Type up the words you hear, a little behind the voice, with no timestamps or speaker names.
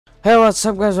Hey, what's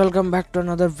up guys, welcome back to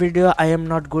another video. I am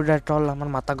not good at all. আমার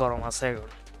মাথা গরম আছে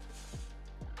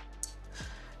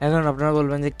এখন আপনারা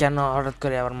বলবেন যে কেন হঠাৎ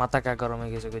করে আবার মাথা কা গরম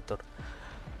হয়ে গেছে কই তোর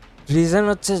রিজন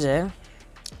হচ্ছে যে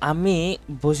আমি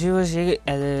বসে বসে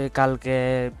কালকে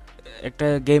একটা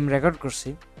গেম রেকর্ড করছি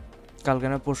কালকে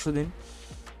না পরশুদিন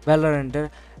ভ্যালোরেন্টের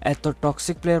এত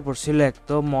টক্সিক প্লেয়ার পড়ছিল এত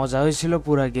মজা হয়েছিল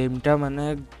পুরো গেমটা মানে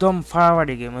একদম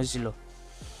ফাড়াফাড়ি গেম হয়েছিল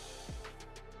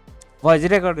ভয়েস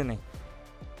রেকর্ডে নেই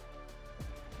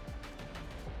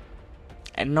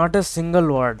and not a single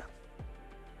word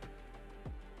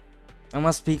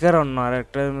আমার স্পিকার অন্য আর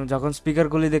একটা যখন স্পিকার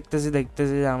গুলি দেখতেছি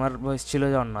যে আমার ভয়েস ছিল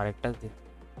যে অন্য আরেকটা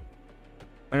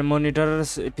মানে মনিটরের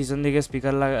পিছন দিকে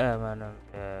স্পিকার মানে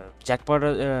জ্যাকপট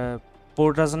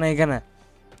পোর্ট আছে না এখানে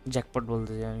জ্যাকপট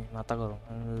বলতেছি আমি মাথা গরম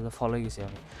ফলো গেছি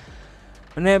আমি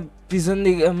মানে পিছন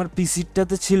দিকে আমার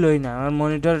পিসিটাতে ছিলই না আমার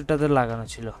মনিটরটাতে লাগানো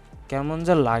ছিল কেমন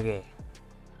যা লাগে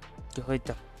কি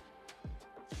হইতা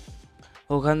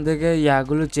ওখান থেকে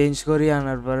ইয়াগুলো চেঞ্জ করি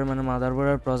আনার পরে মানে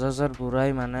মাদারবোর্ডের প্রসেসর পুরাই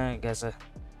মানে গেছে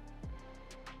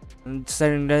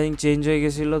সেটিং চেঞ্জ হয়ে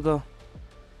গেছিল তো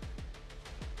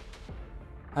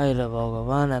আরে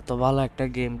ভগবান এত ভালো একটা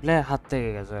গেম প্লে হাত থেকে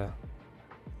গেছে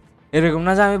এরকম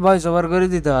না যে আমি ভয়েস ওভার করে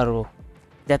দিতে পারবো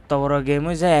এত বড় গেম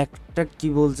হয়েছে একটা কি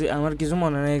বলছি আমার কিছু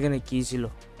মনে নেই এখানে কি ছিল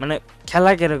মানে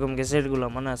খেলা কিরকম গেছে এগুলো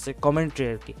মনে আছে কমেন্ট্রি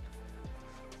আর কি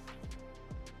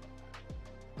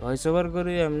ভয়েস ওভার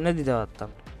করে এমনি দিতে পারতাম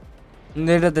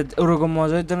এটাতে ওরকম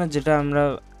মজা হইতো না যেটা আমরা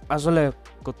আসলে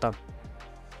করতাম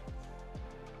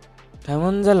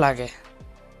কেমন যে লাগে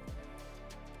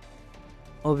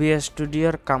ওবিএস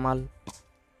স্টুডিওর কামাল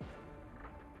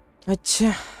আচ্ছা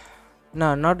না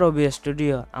নট ওবিএস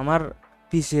স্টুডিও আমার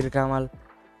পিসির কামাল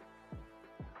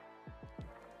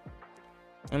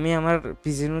আমি আমার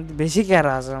পিসির মধ্যে বেশি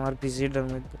ক্যারা আছে আমার পিসিটার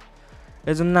মধ্যে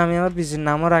এজন্য আমি আমার পিসির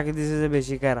নামও রাখি দিয়েছি যে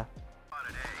বেশি ক্যারা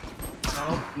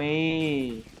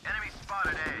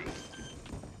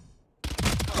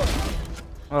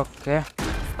ওকে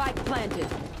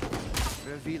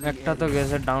একটা তো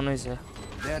গেছে ডাউন হইছে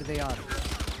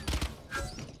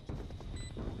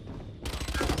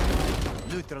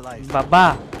বাবা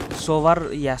সোভার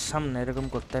ইয়ার সামনে এরকম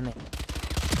করতে নেই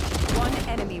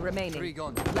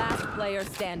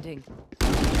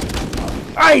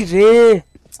আই রে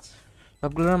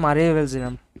সবগুলো মারিয়ে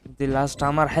ফেলছিলাম লাস্ট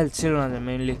আমার হেলথ ছিল না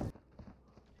mainly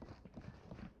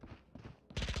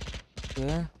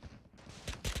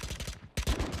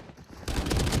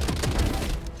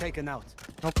Taken out.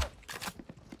 Nope.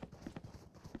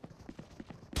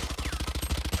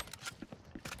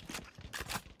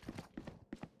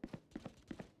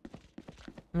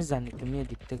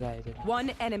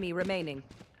 One enemy remaining.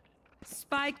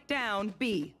 Spike down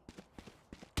B.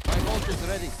 My ult is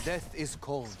ready. Death is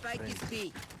cold. Spike is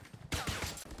B.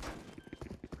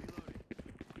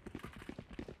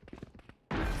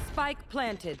 Spike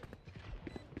planted.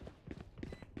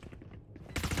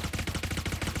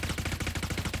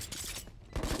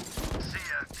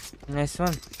 Nice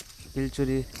one. Kill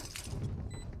churi.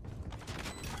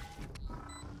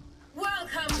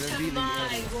 Welcome to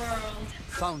my world.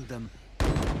 Found them.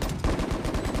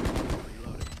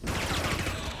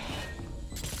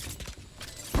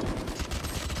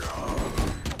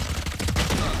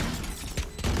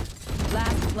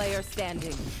 Last player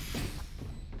standing.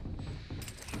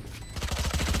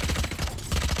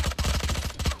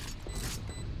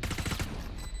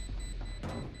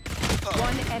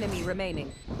 One enemy remaining.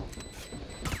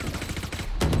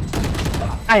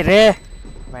 Ire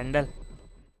Vandal.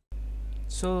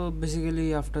 So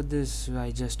basically after this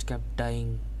I just kept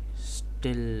dying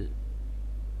till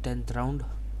 10th round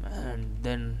and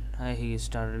then I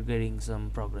started getting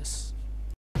some progress.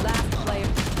 Last player.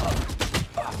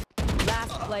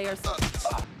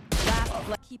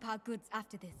 Keep our goods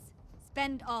after this.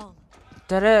 Spend all.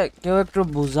 তারে কেউ একটু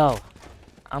বুঝাও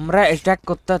আমরা attack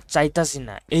করতে চাইতাছি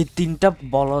না এই তিনটা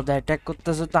বলদ অ্যাটাক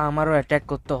করতেছে তো আমারও অ্যাটাক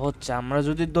করতে হচ্ছে আমরা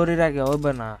যদি দড়ি রাখে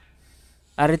হবে না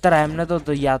আরে তার এমনি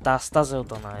তো ইয়াতে আস্তে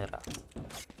হতো না এরা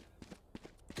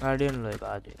গার্ডিয়ান লই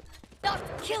বাজে Not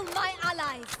kill my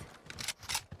allies.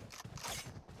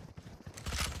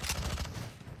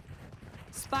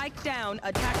 Spike down,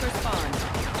 attacker spawn.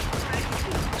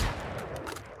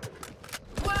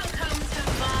 Welcome to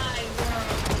my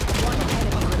world. One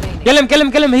enemy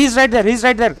remaining. Kill him. He's right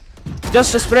there.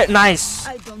 Just spray. Nice.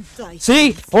 I don't die. See?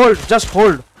 Just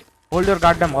hold. Hold your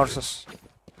goddamn horses.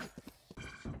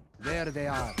 There they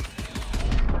are.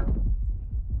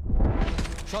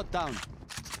 Shot down.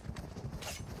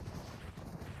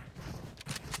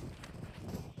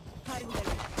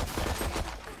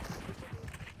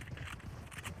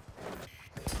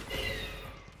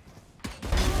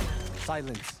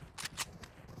 Silence.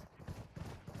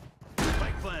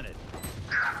 planted.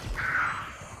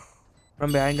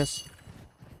 From behind us.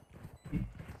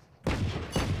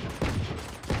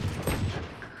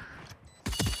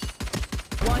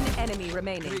 One enemy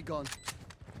remaining. Three gone.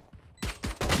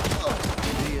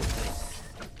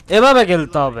 এভাবে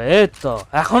খেলতে হবে এই তো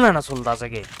এখন না চলতেছে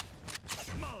কি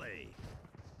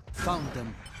Found them.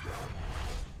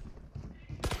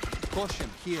 Caution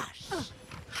here.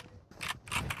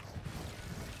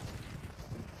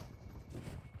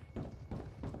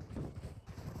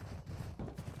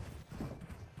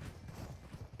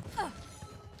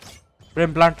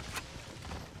 Frame plant.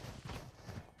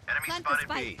 Plant the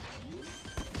spike.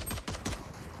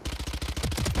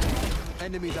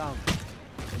 Enemy down.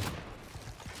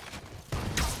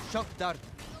 Shock dart.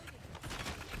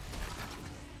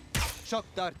 Shock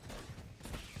dart.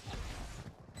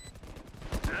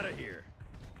 Out of here.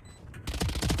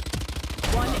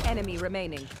 One enemy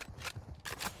remaining.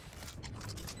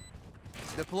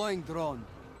 Deploying drone.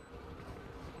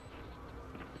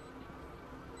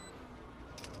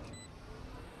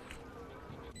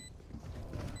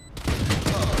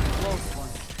 Close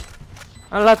one.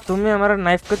 আল্লাহ তুমি আমার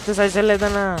নাইফ করতে চাইছিলে তা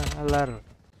না আল্লাহর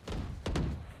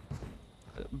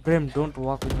Brim, don't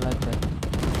walk in like that.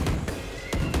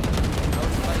 Our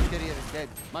spike carrier is dead.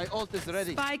 My ult is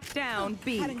ready. Spike down B.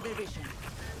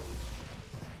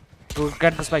 To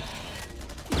get the spike.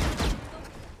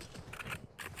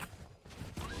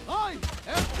 I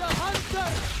am the hunter.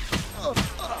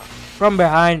 From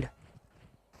behind.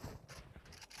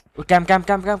 Camp.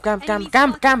 Enemy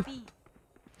Camp. spotted B.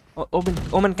 Oh,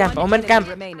 Omen camp. One Omen enemy camp.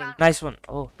 remaining. Nice one.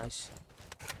 Oh, nice.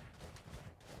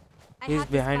 I He's have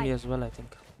the behind spike. you as well, I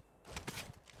think.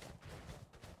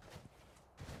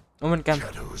 Omen camp.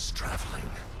 Shadows traveling.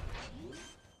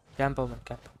 Camp, Omen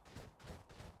camp.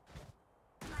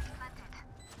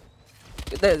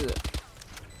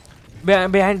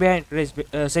 Behind. Raise,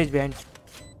 Sage behind.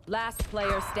 Last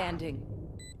player standing.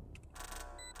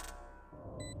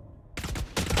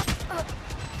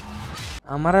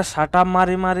 हमारा शाटा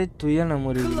मारी तुई है ना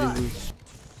मोरी गली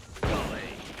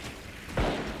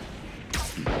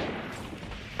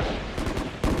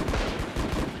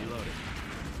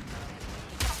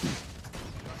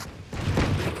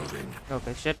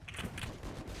Okay, shit.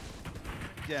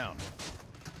 Down.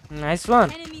 Nice one.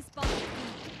 Enemy spotted B.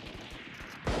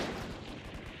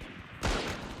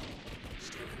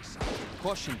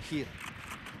 Caution here.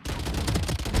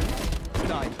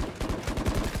 Die.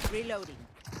 Reloading.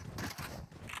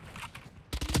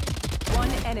 One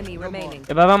enemy remaining.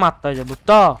 এ বাবা মারতে হয় যাবো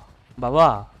তো বাবা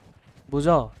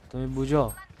বুঝো তুমি বুঝো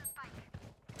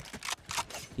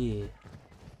কি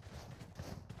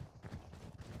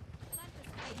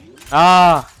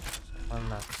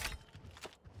না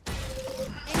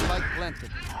Spike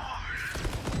planted.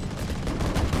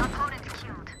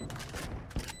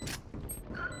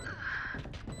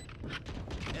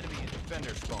 Enemy and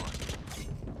defender spawn.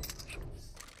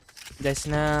 যাইস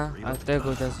না আতে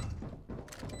কোথাস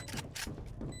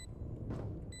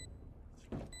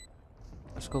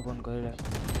স্কোপ অন করে রাখ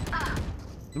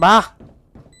বাহ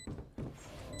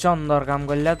চন্দর কাম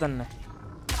করলে তো না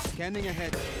Scanning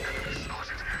ahead.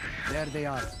 There they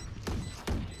are.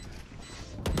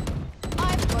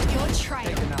 I've got your trail.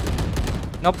 Taken out.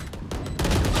 Nope.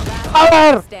 Last Power!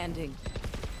 player standing.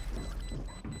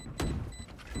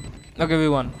 Okay, we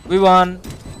won.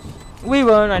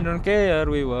 I don't care.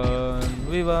 We won.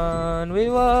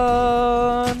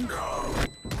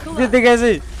 জিতে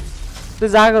গেছি তুই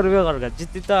যা করবি কর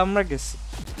জিতি তো আমরা গেছি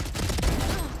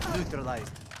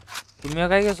Neutralized. তুমিও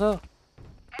খাই গেছো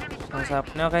আচ্ছা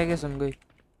আপনিও খাই গেছেন কই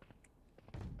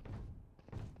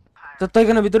তো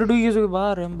এখানে ভিতরে ঢুকে গেছো বা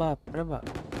রে বাপ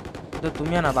তো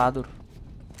তুমি না বাহাদুর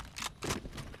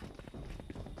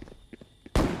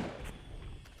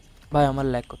ভাই আমার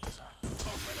ল্যাগ করতেছে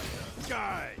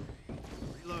Guy.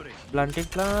 Reloading. planting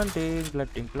plant.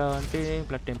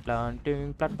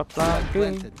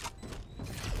 Planted.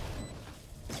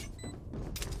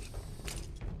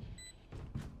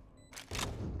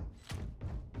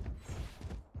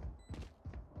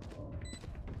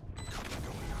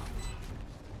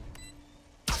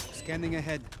 Scanning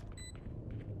ahead.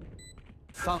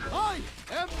 Found. I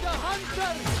am the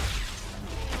hunter.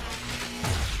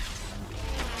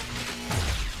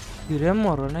 কিরে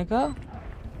মরনে কা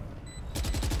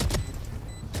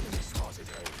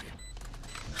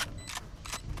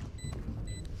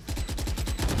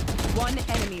One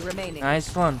enemy remaining.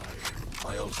 nice one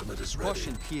My ultimate is ready.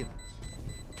 Caution here.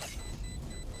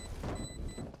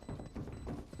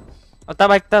 ওটা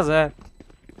বাইকতাছে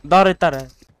ধরে তারে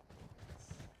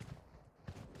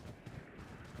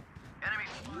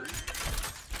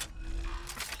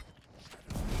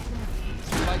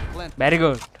plant. Very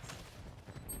good.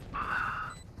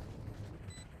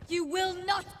 You will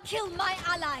not kill my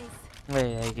allies.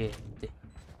 Wait, okay.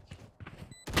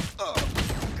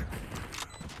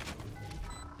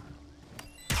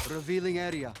 Revealing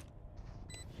area.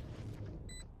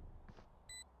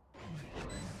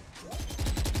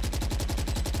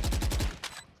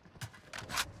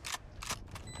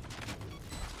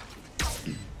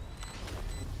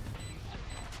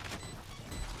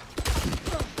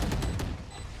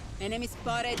 Enemy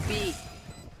spotted B.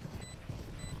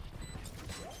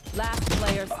 Last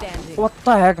player standing. What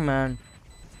the heck, man?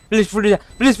 Please put it.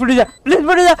 Please put it. Please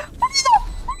put it.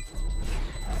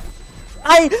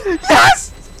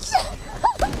 Yes.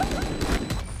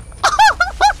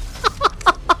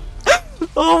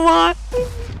 Oh my.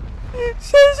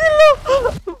 Şaşırlı.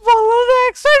 Vallahi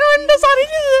excitement sarı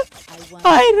gibi.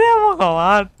 Hayır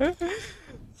bakaman.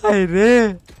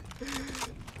 Hayır.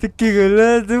 Tikki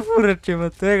gula tu pura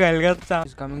chimate galgatsa.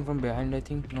 He's coming from behind, I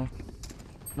think. No.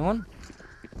 No one?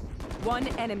 One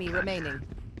enemy remaining.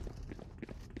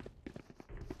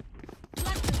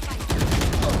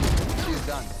 She's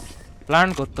done. Plan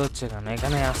করতে হচ্ছে কেন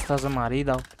এখানে আস্তে আস্তে মারিয়ে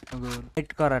দাও guide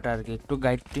করাটা আর কি একটু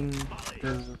গাইডিং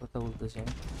কথা বলতেছি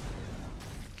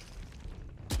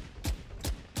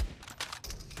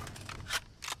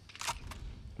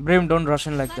bream don't rush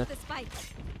in like that Plant the spike.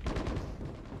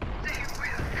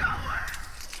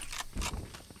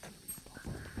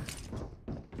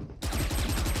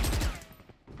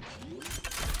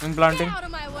 I'm planting. Get out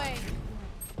of my way.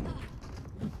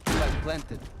 Spike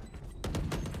planted.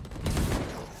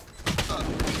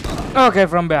 Okay,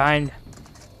 from behind.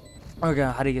 Okay,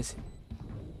 hurry guess.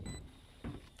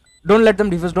 Don't let them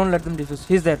defuse, don't let them defuse.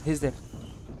 He's there, he's there.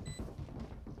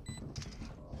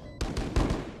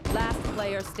 Last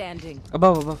player standing.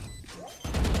 Above, above.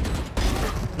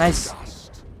 Nice.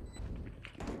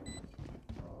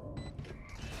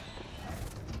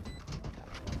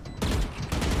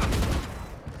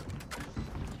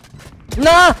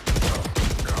 Nah!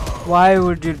 Why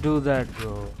would you do that,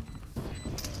 bro?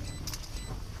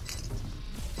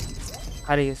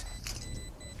 Hurry, guys.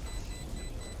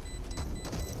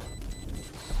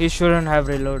 He shouldn't have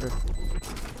reloaded.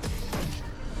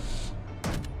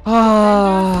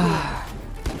 Ah.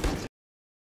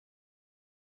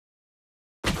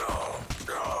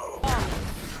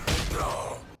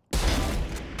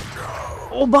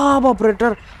 Oh, Baba,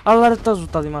 operator. Allah retta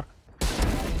zuta di mar.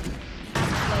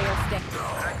 Player standing.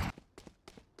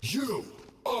 You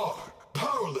are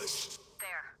powerless.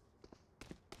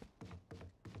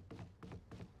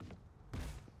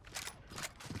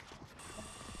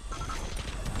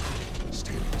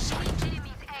 Stealing sight.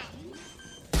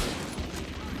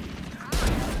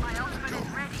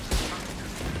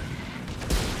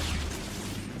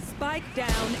 Spike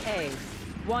down A.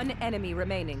 One enemy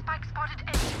remaining. Spike spotted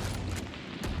A.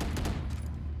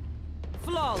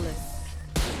 Flawless.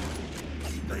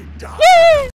 They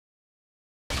die.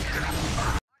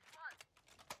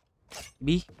 B.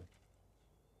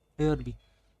 Here B.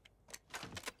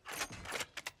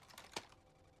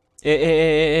 A.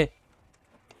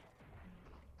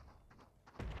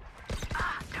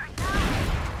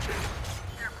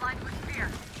 They're blind with fear.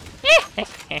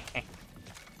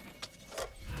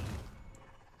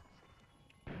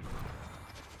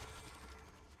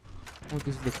 वो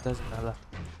किसी दिखता है ज़्यादा.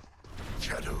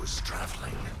 Shadows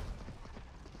traveling.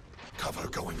 Cover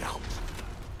going out.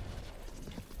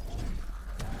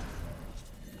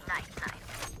 Nice, nice.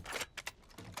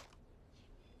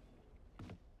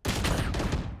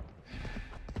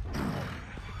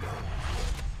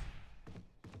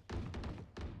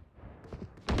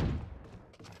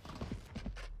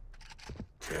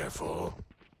 Careful.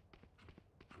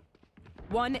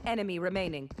 One enemy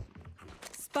remaining.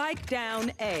 Spike down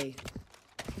A.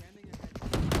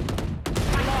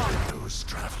 Shadows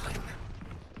traveling.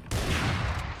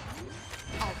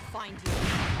 I'll find you.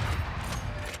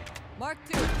 Mark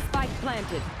 2. Spike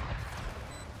planted.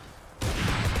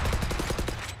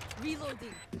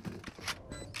 Reloading.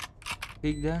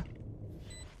 Peek there.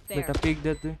 There. Beta peek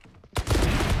there too.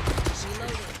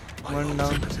 Reloading. My One down.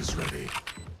 ultimate is ready.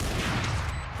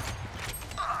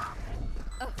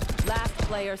 Last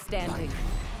player standing.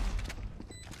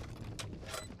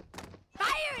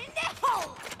 Fire in the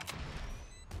hole.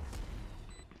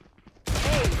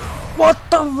 What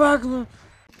the fuck?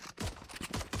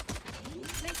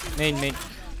 Placing Main.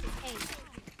 A.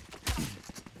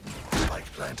 Spike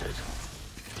planted.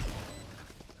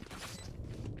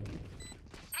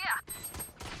 Here.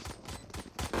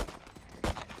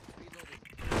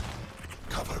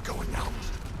 Cover going out.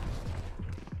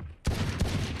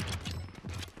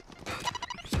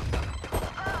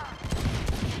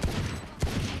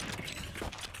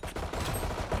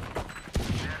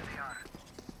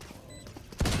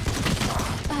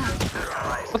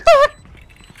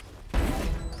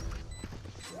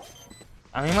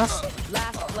 আমি মাস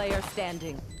Last player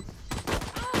standing.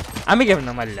 আমি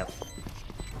কেমনে মারলাম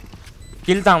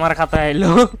কিল তো আমার খাতায়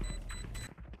এলো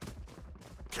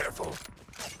Careful.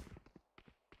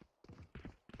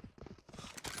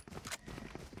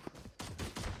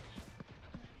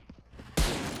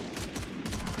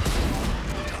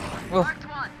 Oh Marked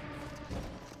one.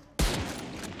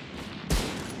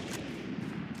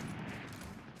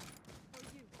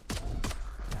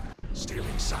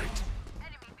 Stealing sight.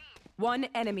 Enemy B. One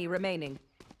enemy remaining.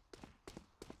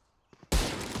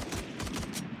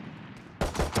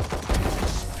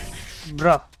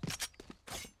 bro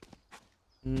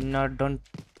no don't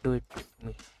do it to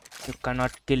me you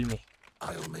cannot kill me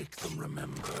I'll make them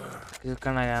remember.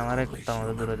 কিছুক্ষণ আগে আমার একটা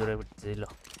মতো দূরে দূরে বিটছিল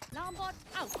Alarm bot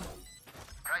out.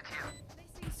 Right here.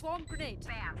 Placing swarm grenade.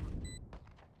 Bam.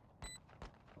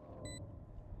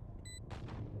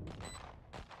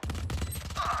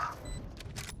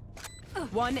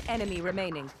 One enemy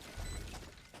remaining.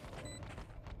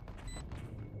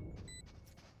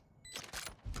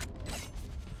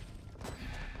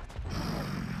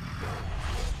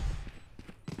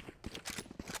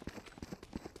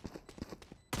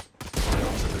 My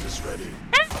ultimate is ready.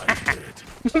 Find it.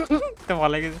 তো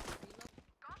ভালো গেছে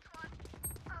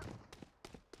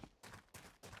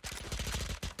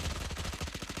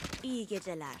İyi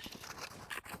geceler.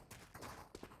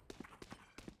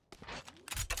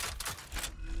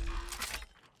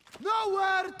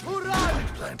 Nowhere to run!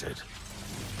 Planted.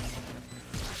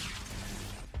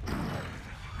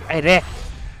 এই রে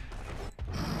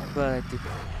বাতি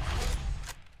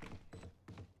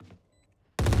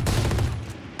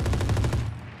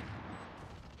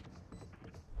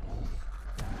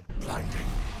Blinding.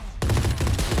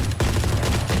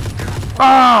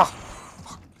 ah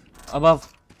above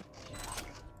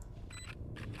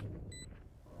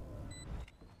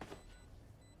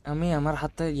আমি আমার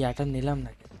হাতে ইয়াটা নিলাম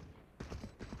না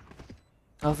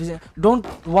অফিসে don't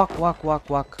walk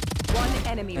One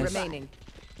enemy Yes. remaining.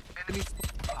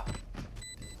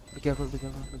 be careful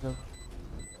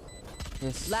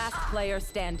yes Last player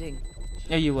standing.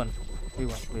 yeah you won we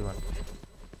won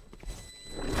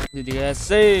did you guys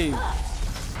say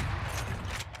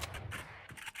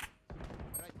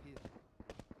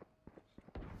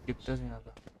Dikkat edin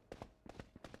abi.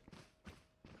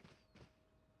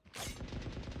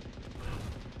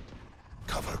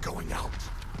 Cover going out.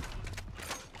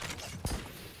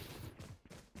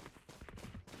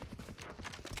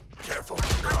 Careful.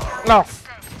 No.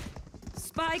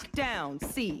 Spike down.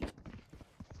 C.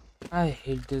 I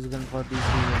hate this gun for these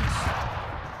reasons.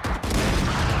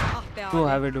 Ah, be Go abi.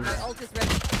 have it. My ult is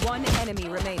ready. One enemy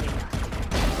remaining.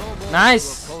 Nice.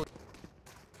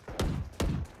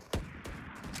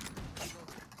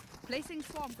 Placing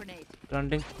swarm grenade.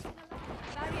 Planting.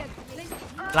 Barrier placed.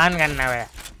 Plan करना है.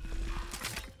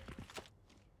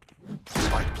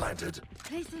 Spike planted.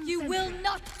 Placing. You will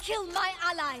not kill my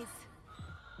allies.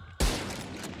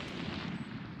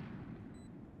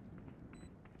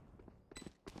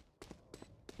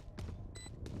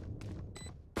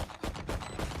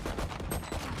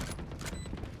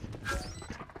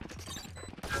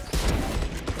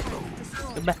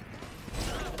 Get back.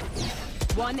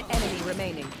 One enemy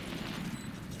remaining.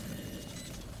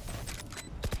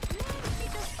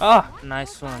 Ah,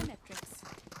 nice one.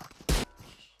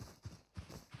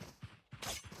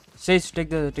 Sage, take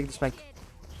the spike.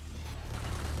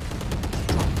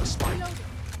 The spike.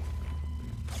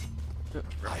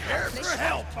 Prepare for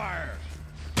hellfire!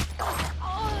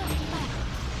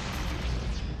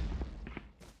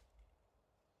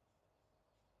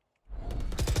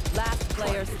 Last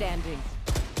player standing.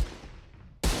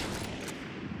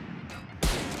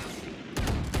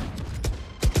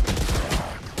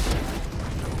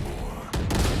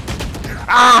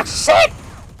 Ah, shit!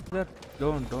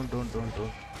 Don't.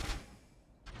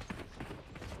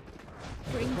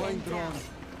 Bring them down.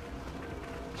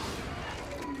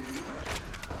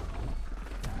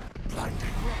 Blinding.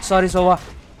 Sorry, Sova.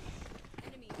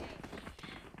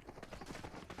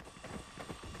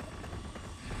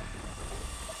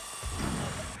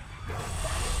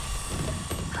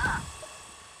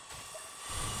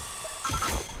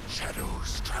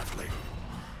 Shadows traveling.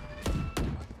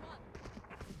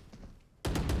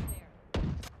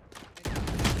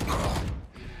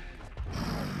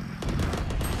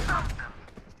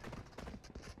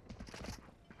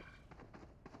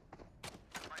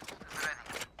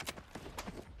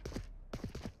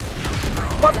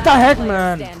 What the heck, Player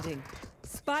man? Standing.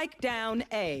 Spike down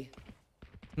A.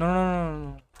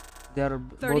 No. They are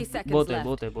 30 seconds left.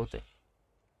 both.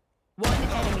 One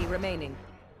enemy remaining.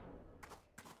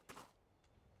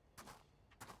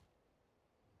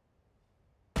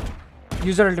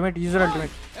 User ultimate.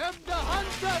 am the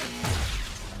hunter.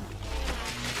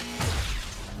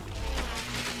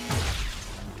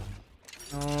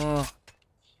 Oh.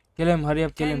 Kill him, hurry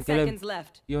up, kill 10 him. seconds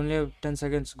left. You only have 10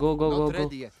 seconds. Go. Not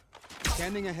ready yet.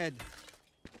 Scanning ahead.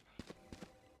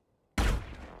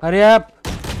 Hurry up!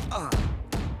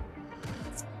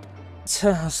 আচ্ছা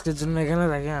আজকের জন্য এখানে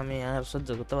রাখি, আমি আর সহ্য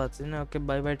করতে পারছি না। Okay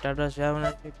bye bye, tata,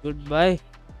 good bye.